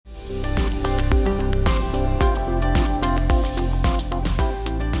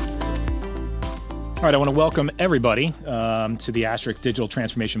All right, I want to welcome everybody to the Astrix Digital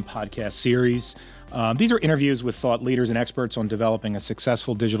Transformation Podcast series. These are interviews with thought leaders and experts on developing a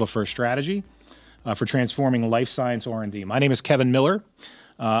successful digital-first strategy for transforming life science R&D. My name is Kevin Miller.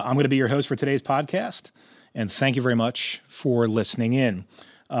 I'm going to be your host for today's podcast, and thank you very much for listening in.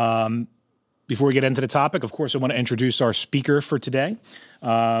 Before we get into the topic, of course, I want to introduce our speaker for today.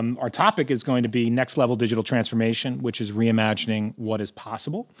 Our topic is going to be next-level digital transformation, which is reimagining what is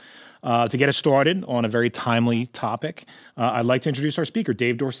possible. To get us started on a very timely topic, I'd like to introduce our speaker,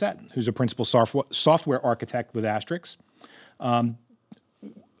 Dave Dorset, who's a principal software architect with Astrix. I've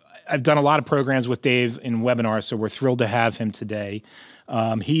done a lot of programs with Dave in webinars, so we're thrilled to have him today.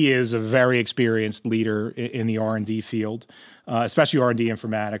 He is a very experienced leader in the R&D field, especially R&D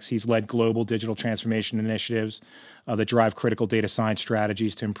informatics. He's led global digital transformation initiatives that drive critical data science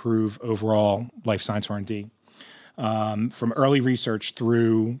strategies to improve overall life science R&D. From early research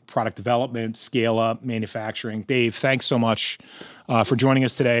through product development, scale up, manufacturing. Dave, thanks so much for joining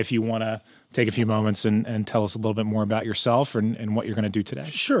us today. If you want to take a few moments and tell us a little bit more about yourself and what you're going to do today.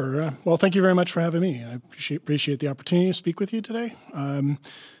 Sure. Well, thank you very much for having me. I appreciate the opportunity to speak with you today.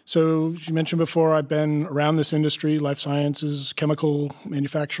 So as you mentioned before, I've been around this industry, life sciences, chemical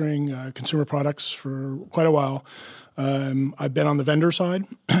manufacturing, consumer products for quite a while. I've been on the vendor side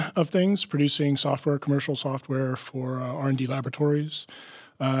of things, producing software, commercial software for R&D laboratories.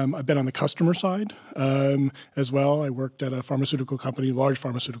 I've been on the customer side as well. I worked at a pharmaceutical company, large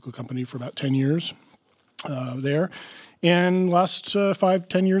pharmaceutical company, for about 10 years there. And last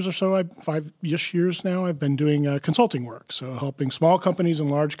 5-10 years or so, 5-ish years now, I've been doing consulting work. So helping small companies and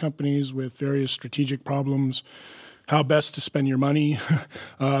large companies with various strategic problems, how best to spend your money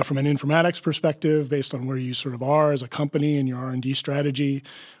from an informatics perspective based on where you sort of are as a company and your R&D strategy,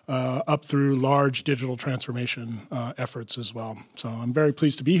 up through large digital transformation efforts as well. So I'm very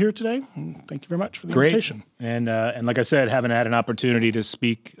pleased to be here today. And thank you very much for the invitation. And like I said, haven't had an opportunity to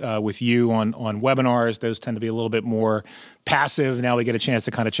speak with you on webinars. Those tend to be a little bit more passive. Now we get a chance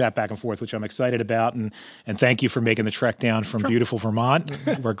to kind of chat back and forth, which I'm excited about. And thank you for making the trek down from beautiful Vermont.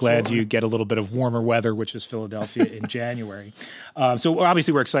 We're glad you get a little bit of warmer weather, which is Philadelphia in January. So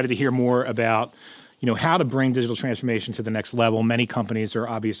obviously we're excited to hear more about how to bring digital transformation to the next level. Many companies are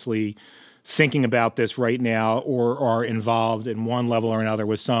obviously thinking about this right now or are involved in one level or another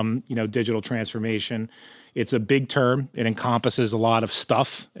with some, digital transformation. It's a big term. It encompasses a lot of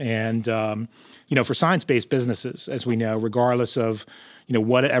stuff. And, for science-based businesses, as we know, regardless of,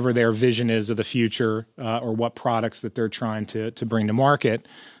 whatever their vision is of the future or what products that they're trying to bring to market,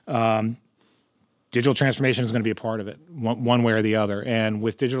 digital transformation is going to be a part of it, one way or the other. And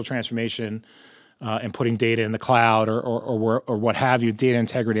with digital transformation, and putting data in the cloud or what have you, data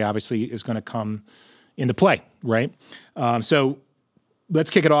integrity obviously is going to come into play, right? So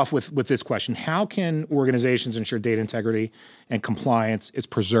let's kick it off with this question. How can organizations ensure data integrity and compliance is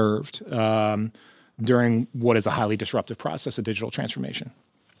preserved during what is a highly disruptive process of digital transformation?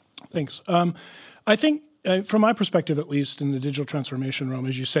 Thanks. I think from my perspective, at least in the digital transformation realm,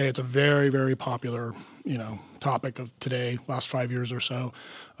 as you say, it's a very, very popular, topic of today, last 5 years or so,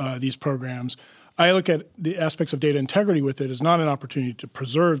 these programs. I look at the aspects of data integrity with it as not an opportunity to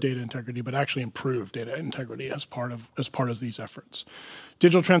preserve data integrity, but actually improve data integrity as part of these efforts.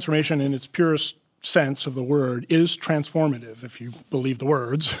 Digital transformation, in its purest sense of the word, is transformative, if you believe the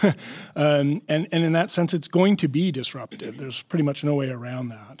words. And in that sense, it's going to be disruptive. There's pretty much no way around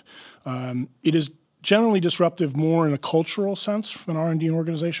that. It is generally disruptive more in a cultural sense from an R&D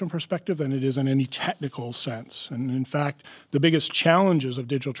organization perspective than it is in any technical sense. And in fact, the biggest challenges of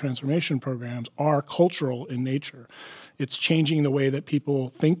digital transformation programs are cultural in nature. It's changing the way that people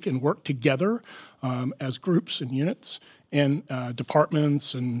think and work together as groups and units and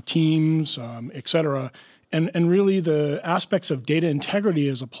departments and teams, et cetera. And really the aspects of data integrity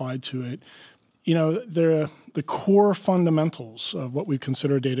as applied to it, the core fundamentals of what we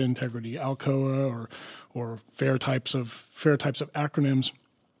consider data integrity, ALCOA or FAIR types of acronyms,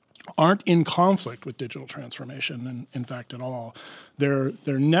 aren't in conflict with digital transformation, in fact, at all. They're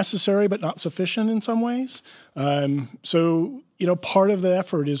necessary but not sufficient in some ways. So part of the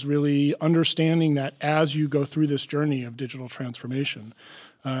effort is really understanding that as you go through this journey of digital transformation,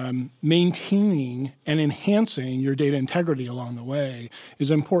 maintaining and enhancing your data integrity along the way is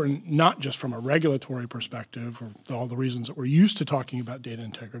important, not just from a regulatory perspective or all the reasons that we're used to talking about data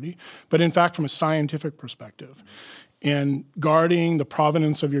integrity, but in fact from a scientific perspective. And guarding the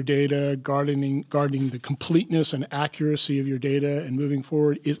provenance of your data, guarding the completeness and accuracy of your data and moving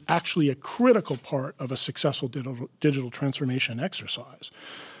forward is actually a critical part of a successful digital transformation exercise.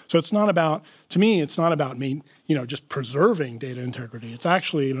 So it's not about, to me, it's not about just preserving data integrity. It's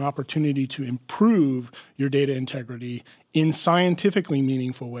actually an opportunity to improve your data integrity in scientifically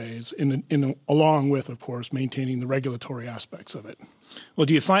meaningful ways, along with, of course, maintaining the regulatory aspects of it. Well,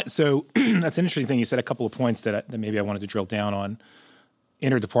 do you find, so that's an interesting thing. You said a couple of points that maybe I wanted to drill down on.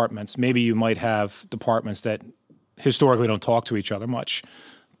 Inter-departments. Maybe you might have departments that historically don't talk to each other much,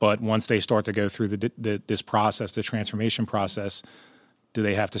 but once they start to go through this process, the transformation process, do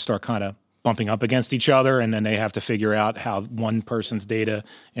they have to start kind of bumping up against each other, and then they have to figure out how one person's data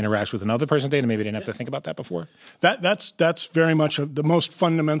interacts with another person's data? Maybe they didn't have to think about that before? That's very much the most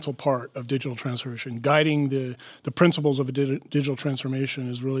fundamental part of digital transformation. Guiding the principles of a digital transformation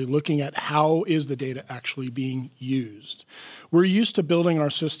is really looking at how is the data actually being used. We're used to building our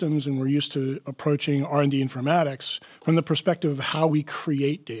systems, and we're used to approaching R&D informatics from the perspective of how we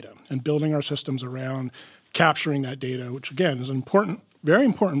create data and building our systems around capturing that data, which again is an very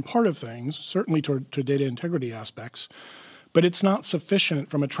important part of things, certainly to data integrity aspects, but it's not sufficient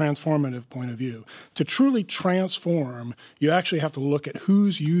from a transformative point of view. To truly transform, you actually have to look at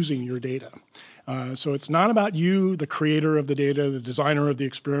who's using your data. So it's not about you, the creator of the data, the designer of the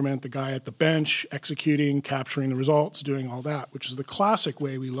experiment, the guy at the bench executing, capturing the results, doing all that, which is the classic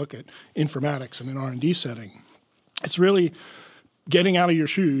way we look at informatics in an R&D setting. It's really getting out of your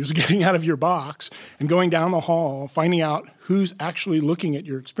shoes, getting out of your box, and going down the hall, finding out who's actually looking at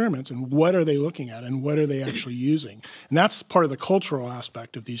your experiments and what are they looking at and what are they actually using. And that's part of the cultural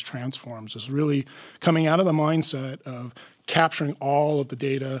aspect of these transforms, is really coming out of the mindset of capturing all of the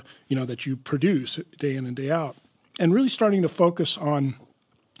data, that you produce day in and day out, and really starting to focus on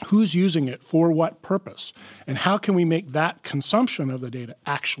who's using it for what purpose, and how can we make that consumption of the data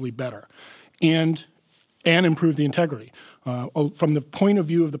actually better and improve the integrity. From the point of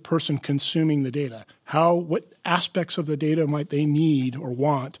view of the person consuming the data, what aspects of the data might they need or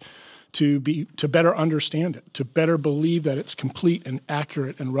want to better understand it, to better believe that it's complete and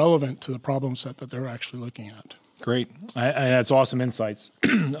accurate and relevant to the problem set that they're actually looking at. Great. That's awesome insights.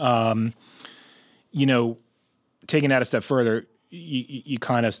 Taking that a step further, you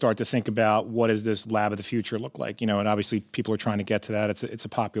kind of start to think about what does this lab of the future look like? And obviously people are trying to get to that. It's a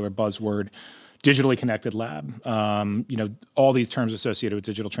popular buzzword. Digitally connected lab, all these terms associated with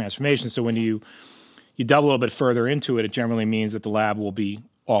digital transformation. So when you delve a little bit further into it, it generally means that the lab will be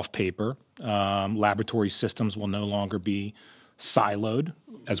off paper. Laboratory systems will no longer be siloed,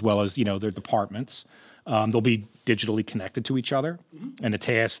 as well as their departments. They'll be digitally connected to each other, and the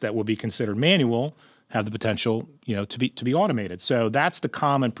tasks that will be considered manual have the potential, to be automated. So that's the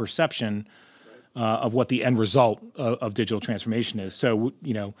common perception of what the end result of digital transformation is. So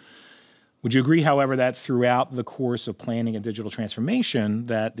would you agree, however, that throughout the course of planning a digital transformation,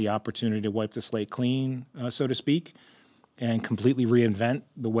 that the opportunity to wipe the slate clean, so to speak, and completely reinvent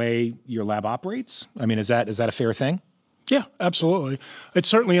the way your lab operates? I mean, is that a fair thing? Yeah, absolutely. It's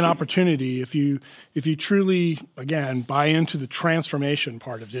certainly an opportunity if you truly, again, buy into the transformation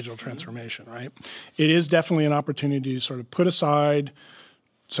part of digital transformation, right? It is definitely an opportunity to sort of put aside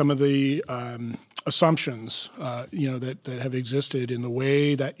some of the assumptions, that have existed in the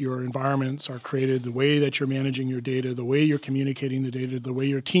way that your environments are created, the way that you're managing your data, the way you're communicating the data, the way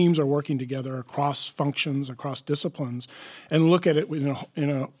your teams are working together across functions, across disciplines, and look at it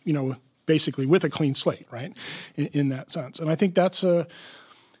basically with a clean slate, right? In that sense, and I think that's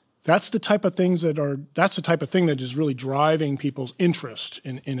the type of thing that is really driving people's interest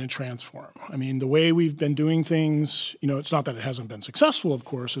in a transform. I mean, the way we've been doing things, it's not that it hasn't been successful, of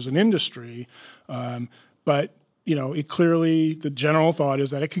course, as an industry, but it clearly, the general thought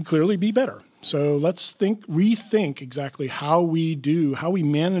is that it can clearly be better. So let's rethink exactly how we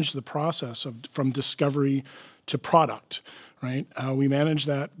manage the process from discovery to product, right? How we manage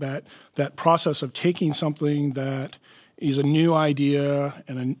that process of taking something that is a new idea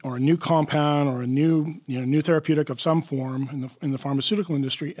or a new compound or a new therapeutic of some form in the pharmaceutical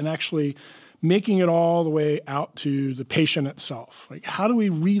industry, and actually making it all the way out to the patient itself. Like, how do we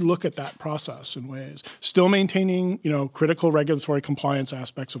relook at that process in ways, still maintaining critical regulatory compliance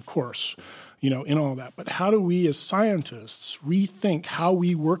aspects, of course, in all that, but how do we as scientists rethink how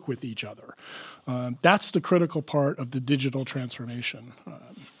we work with each other? That's the critical part of the digital transformation.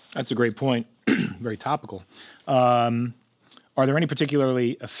 That's a great point. Very topical. Are there any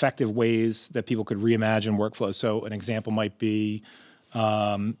particularly effective ways that people could reimagine workflows? So an example might be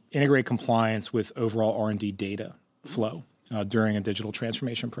integrate compliance with overall R&D data flow during a digital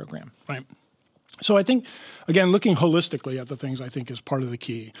transformation program. Right. So I think, again, looking holistically at the things I think is part of the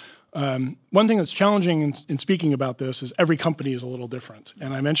key. One thing that's challenging in speaking about this is every company is a little different.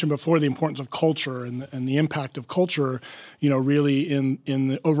 And I mentioned before the importance of culture and the impact of culture, really in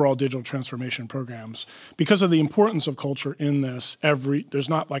the overall digital transformation programs. Because of the importance of culture in this, there's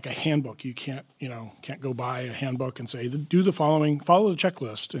not like a handbook. You can't go buy a handbook and say, do the following, follow the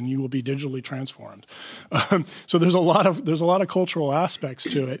checklist, and you will be digitally transformed. So there's a lot of cultural aspects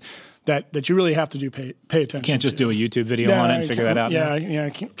to it that you really have to pay attention to. Can't just do a YouTube video on it and figure that out.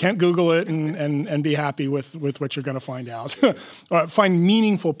 Can't Google it and be happy with what you're going to find out. Or find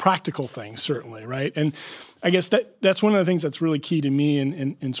meaningful, practical things, certainly, right? And I guess that's one of the things that's really key to me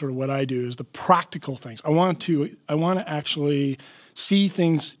in sort of what I do is the practical things. I want to actually see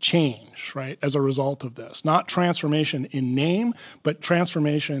things change, right, as a result of this. Not transformation in name, but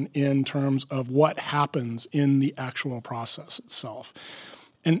transformation in terms of what happens in the actual process itself.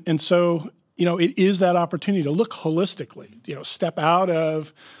 And so, it is that opportunity to look holistically, step out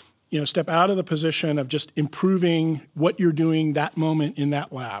of the position of just improving what you're doing that moment in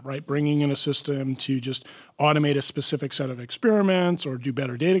that lab, right? Bringing in a system to just automate a specific set of experiments or do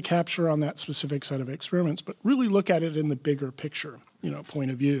better data capture on that specific set of experiments, but really look at it in the bigger picture,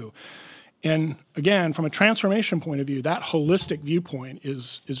 point of view. And again, from a transformation point of view, that holistic viewpoint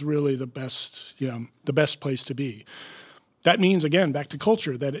is really the best place to be. That means, again, back to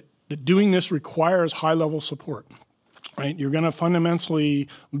culture, that doing this requires high-level support, right? You're going to fundamentally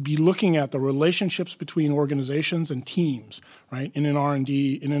be looking at the relationships between organizations and teams, right, in an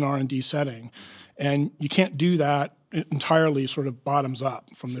R&D setting. And you can't do that entirely sort of bottoms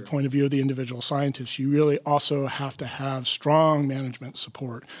up from the point of view of the individual scientists. You really also have to have strong management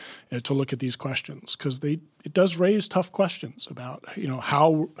support to look at these questions because it does raise tough questions about,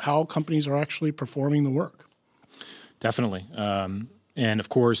 how companies are actually performing the work. Definitely. And of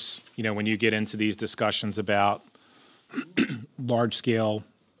course, when you get into these discussions about large-scale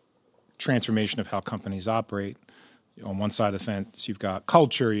transformation of how companies operate, on one side of the fence, you've got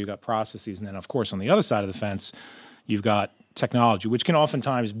culture, you've got processes, and then, of course, on the other side of the fence, you've got technology, which can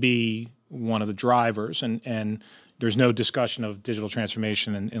oftentimes be one of the drivers. And there's no discussion of digital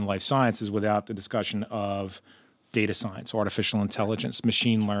transformation in life sciences without the discussion of data science, artificial intelligence,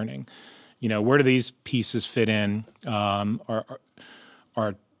 machine learning. Where do these pieces fit in?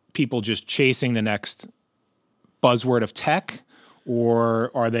 Are people just chasing the next buzzword of tech,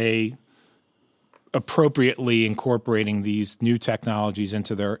 or are they appropriately incorporating these new technologies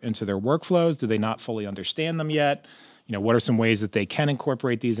into their workflows? Do they not fully understand them yet? What are some ways that they can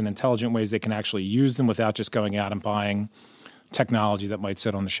incorporate these in intelligent ways they can actually use them without just going out and buying technology that might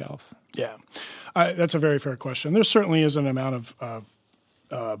sit on the shelf? Yeah, that's a very fair question. There certainly is an amount of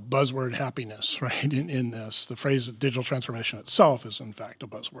buzzword happiness, right, in this. The phrase digital transformation itself is, in fact, a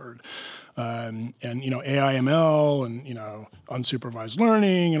buzzword. And, AI, ML, and, unsupervised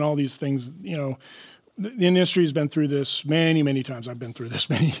learning and all these things, the industry has been through this many, many times. I've been through this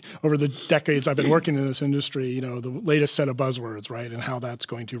over the decades I've been working in this industry, the latest set of buzzwords, right, and how that's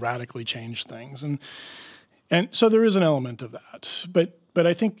going to radically change things. And so there is an element of that. But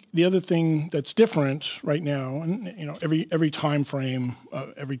I think the other thing that's different right now, and every time frame,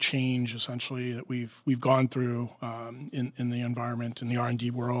 every change essentially that we've gone through in the environment in the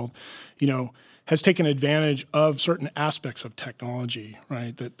R&D world, has taken advantage of certain aspects of technology,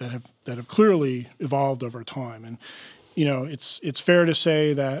 right, that have clearly evolved over time. And it's fair to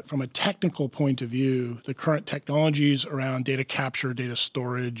say that from a technical point of view, the current technologies around data capture, data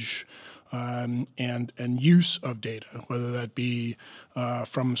storage, and use of data, whether that be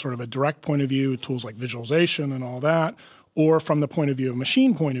from sort of a direct point of view, tools like visualization and all that, or from the point of view of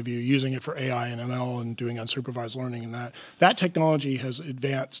machine point of view, using it for AI and ML and doing unsupervised learning and that technology has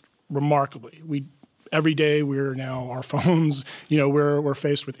advanced remarkably. Every day we're now, our phones, we're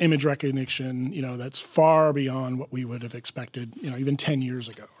faced with image recognition, that's far beyond what we would have expected, even 10 years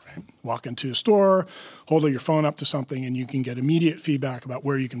ago. Right? Walk into a store, hold your phone up to something, and you can get immediate feedback about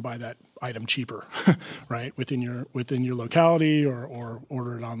where you can buy that item cheaper, right, within your locality or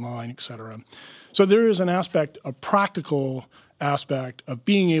order it online, et cetera. So there is a practical aspect of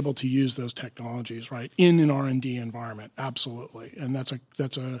being able to use those technologies, right, in an R&D environment, absolutely, and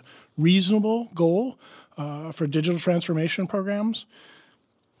that's a reasonable goal for digital transformation programs.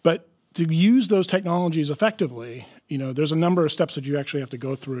 But to use those technologies effectively, there's a number of steps that you actually have to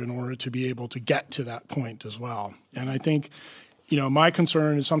go through in order to be able to get to that point as well. And I think, my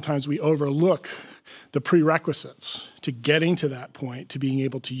concern is sometimes we overlook the prerequisites to getting to that point, to being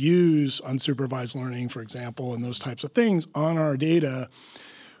able to use unsupervised learning, for example, and those types of things on our data.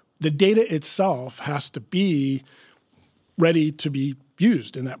 The data itself has to be ready to be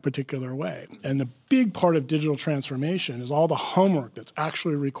used in that particular way. And the big part of digital transformation is all the homework that's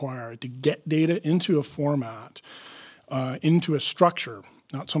actually required to get data into a format, into a structure,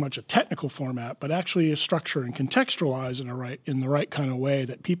 not so much a technical format, but actually a structure and contextualize in the right kind of way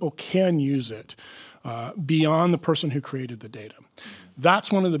that people can use it beyond the person who created the data.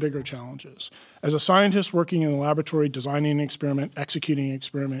 That's one of the bigger challenges. As a scientist working in a laboratory, designing an experiment, executing an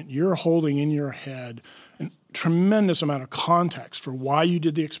experiment, you're holding in your head a tremendous amount of context for why you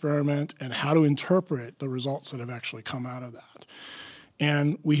did the experiment and how to interpret the results that have actually come out of that.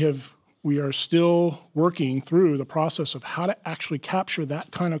 And we are still working through the process of how to actually capture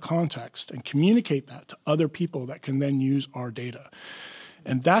that kind of context and communicate that to other people that can then use our data.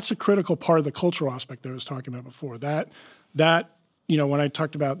 And that's a critical part of the cultural aspect that I was talking about before. That when I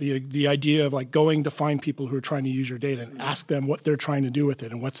talked about the idea of like going to find people who are trying to use your data and ask them what they're trying to do with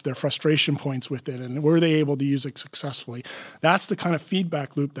it and what's their frustration points with it and were they able to use it successfully. That's the kind of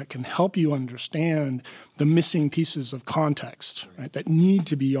feedback loop that can help you understand the missing pieces of context, right, that need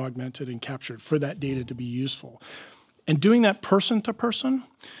to be augmented and captured for that data to be useful. And doing that person to person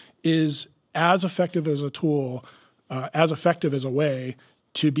is as effective as a tool, as effective as a way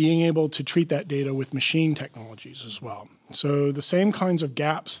to being able to treat that data with machine technologies as well. So the same kinds of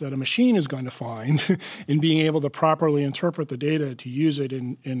gaps that a machine is going to find in being able to properly interpret the data to use it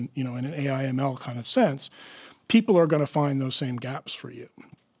in an AI ML kind of sense, people are going to find those same gaps for you.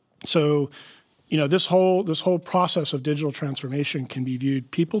 So, this whole process of digital transformation can be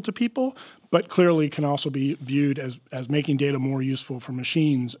viewed people to people, but clearly can also be viewed as making data more useful for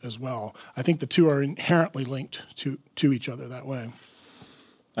machines as well. I think the two are inherently linked to each other that way.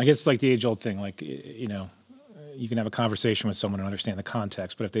 I guess it's like the age-old thing, you can have a conversation with someone and understand the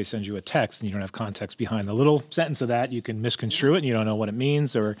context, but if they send you a text and you don't have context behind the little sentence of that, you can misconstrue it and you don't know what it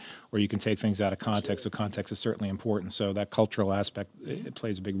means, or you can take things out of context. So context is certainly important. So that cultural aspect, it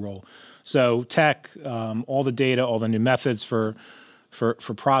plays a big role. So tech, all the data, all the new methods for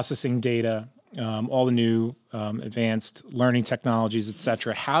processing data, all the new advanced learning technologies, et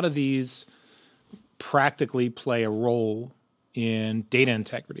cetera. How do these practically play a role in data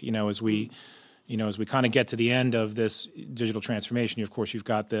integrity? As we kind of get to the end of this digital transformation, of course, you've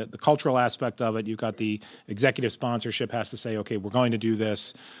got the cultural aspect of it. You've got the executive sponsorship has to say, okay, we're going to do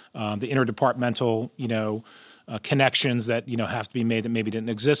this. The interdepartmental, connections that, have to be made that maybe didn't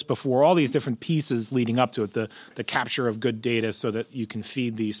exist before. All these different pieces leading up to it, the capture of good data so that you can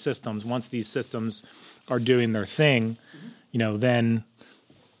feed these systems. Once these systems are doing their thing, then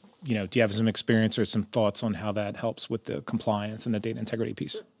do you have some experience or some thoughts on how that helps with the compliance and the data integrity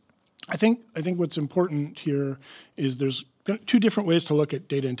piece? I think what's important here is there's two different ways to look at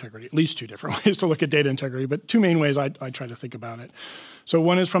data integrity, at least two different ways to look at data integrity, but two main ways I try to think about it. So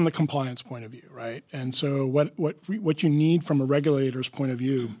one is from the compliance point of view, right? And so what you need from a regulator's point of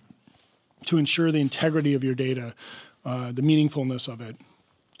view to ensure the integrity of your data, the meaningfulness of it,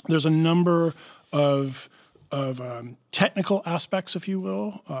 there's a number of technical aspects, if you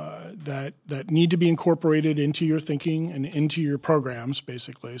will, that need to be incorporated into your thinking and into your programs,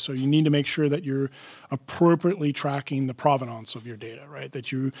 basically. So you need to make sure that you're appropriately tracking the provenance of your data, right?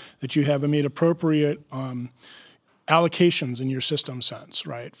 That you have made appropriate allocations in your system sense,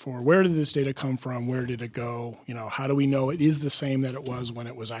 right? For where did this data come from? Where did it go? How do we know it is the same that it was when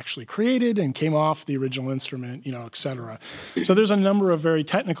it was actually created and came off the original instrument, et cetera. So there's a number of very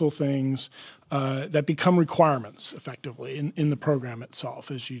technical things that become requirements, effectively, in the program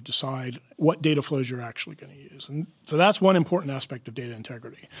itself as you decide what data flows you're actually going to use. And so that's one important aspect of data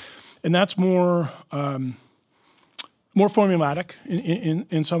integrity. And that's more formulatic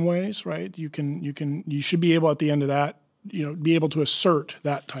in some ways, right? You should be able at the end of that, be able to assert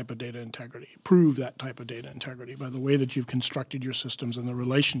that type of data integrity, prove that type of data integrity by the way that you've constructed your systems and the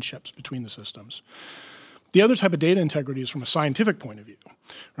relationships between the systems. The other type of data integrity is from a scientific point of view,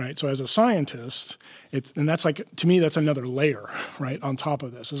 right? So as a scientist, to me, that's another layer, right, on top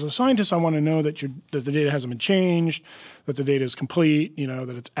of this. As a scientist, I want to know that the data hasn't been changed, that the data is complete,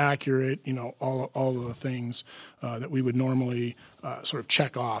 that it's accurate, all of the things that we would normally sort of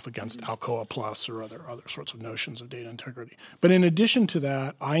check off against Alcoa Plus or other sorts of notions of data integrity. But in addition to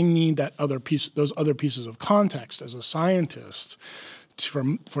that, I need those other pieces of context as a scientist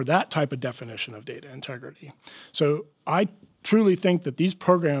for that type of definition of data integrity. So I truly think that these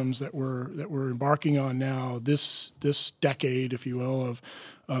programs that we're embarking on now, this decade, if you will,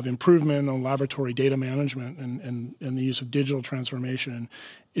 of improvement on laboratory data management and the use of digital transformation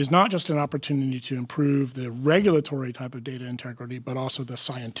is not just an opportunity to improve the regulatory type of data integrity, but also the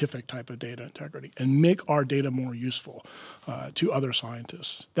scientific type of data integrity and make our data more useful to other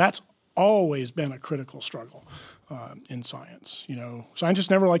scientists. That's always been a critical struggle. in science. Scientists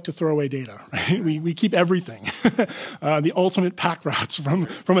never like to throw away data, right? We keep everything, the ultimate pack rats from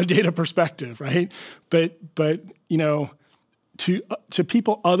a data perspective, right? But to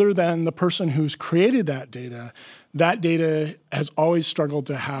people other than the person who's created that data has always struggled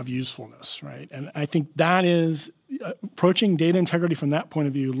to have usefulness, right? And I think that is approaching data integrity from that point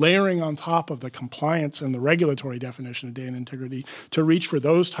of view, layering on top of the compliance and the regulatory definition of data integrity to reach for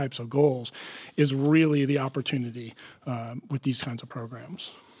those types of goals is really the opportunity with these kinds of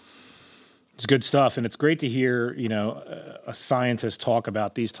programs. It's good stuff, and it's great to hear, a scientist talk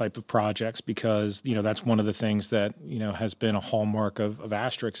about these type of projects because, that's one of the things that, has been a hallmark of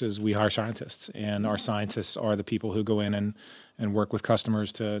Astrix is we hire scientists, and our scientists are the people who go in and work with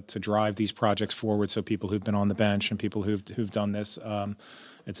customers to drive these projects forward. So people who've been on the bench and people who've done this,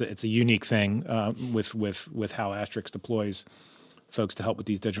 it's a unique thing with how Astrix deploys folks to help with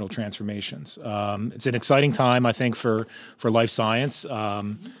these digital transformations. It's an exciting time, I think, for life science.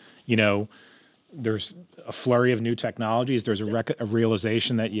 There's a flurry of new technologies. There's a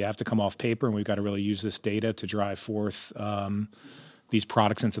realization that you have to come off paper, and we've got to really use this data to drive forth these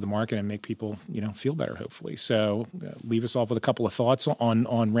products into the market and make people, feel better, hopefully. So leave us off with a couple of thoughts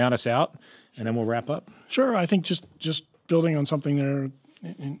on round us out, and then we'll wrap up. Sure. I think just building on something there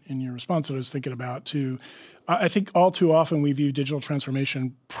in your response that I was thinking about too, I think all too often we view digital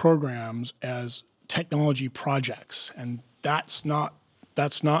transformation programs as technology projects, and that's not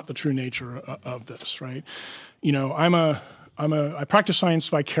the true nature of this, right? I practice science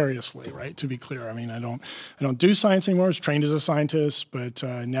vicariously, right? To be clear, I mean, I don't do science anymore. I was trained as a scientist, but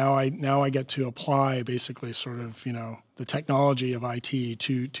now I get to apply basically sort of the technology of IT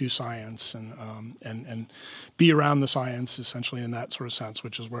to science and be around the science essentially in that sort of sense,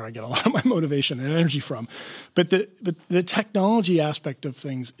 which is where I get a lot of my motivation and energy from. But the technology aspect of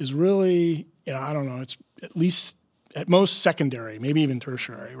things is really, I don't know, it's at most secondary, maybe even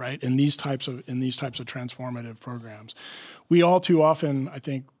tertiary, right? In these types of transformative programs, we all too often, I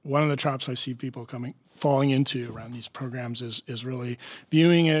think, one of the traps I see people falling into around these programs is really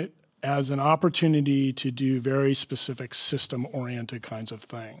viewing it as an opportunity to do very specific system-oriented kinds of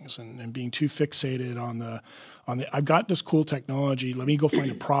things, and being too fixated on the I've got this cool technology. Let me go find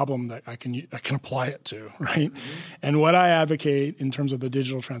a problem that I can apply it to, right? Mm-hmm. And what I advocate in terms of the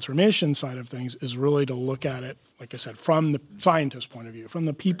digital transformation side of things is really to look at it, like I said, from the scientist point of view, from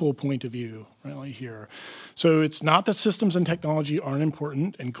the people point of view, really here. So it's not that systems and technology aren't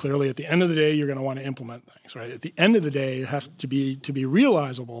important, and clearly at the end of the day, you're going to want to implement things, right? At the end of the day, it has to be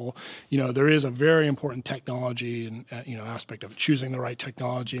realizable. There is a very important technology and aspect of choosing the right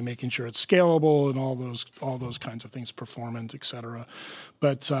technology and making sure it's scalable and all those kinds of things, performance, et cetera.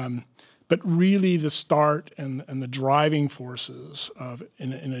 But really the start and the driving forces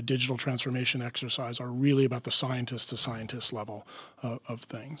in a digital transformation exercise are really about the scientist to scientist level of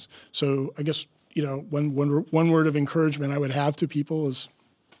things. So I guess, one word of encouragement I would have to people is,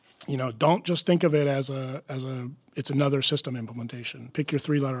 don't just think of it as it's another system implementation. Pick your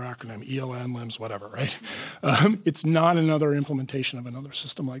 3-letter acronym, ELN, LIMS, whatever, right? It's not another implementation of another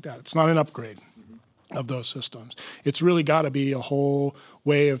system like that. It's not an upgrade of those systems. It's really got to be a whole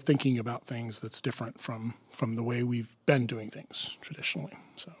way of thinking about things that's different from the way we've been doing things traditionally.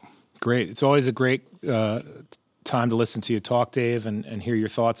 So great. It's always a great time to listen to you talk, Dave, and hear your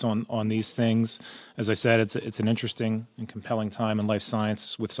thoughts on these things. As I said, it's an interesting and compelling time in life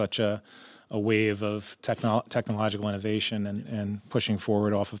science with such a wave of technological innovation and pushing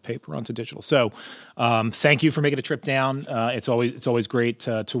forward off of paper onto digital. So thank you for making a trip down. It's always great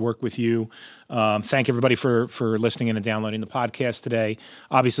to work with you. Thank everybody for listening in and downloading the podcast today.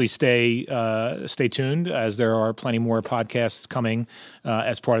 Obviously, stay tuned as there are plenty more podcasts coming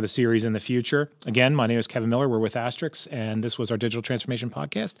as part of the series in the future. Again, my name is Kevin Miller. We're with Astrix, and this was our Digital Transformation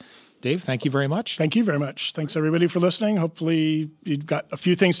Podcast. Dave, thank you very much. Thank you very much. Thanks, everybody, for listening. Hopefully, you've got a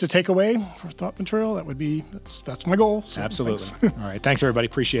few things to take away for thought material. That's my goal. So absolutely. All right. Thanks, everybody.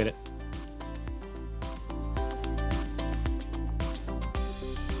 Appreciate it.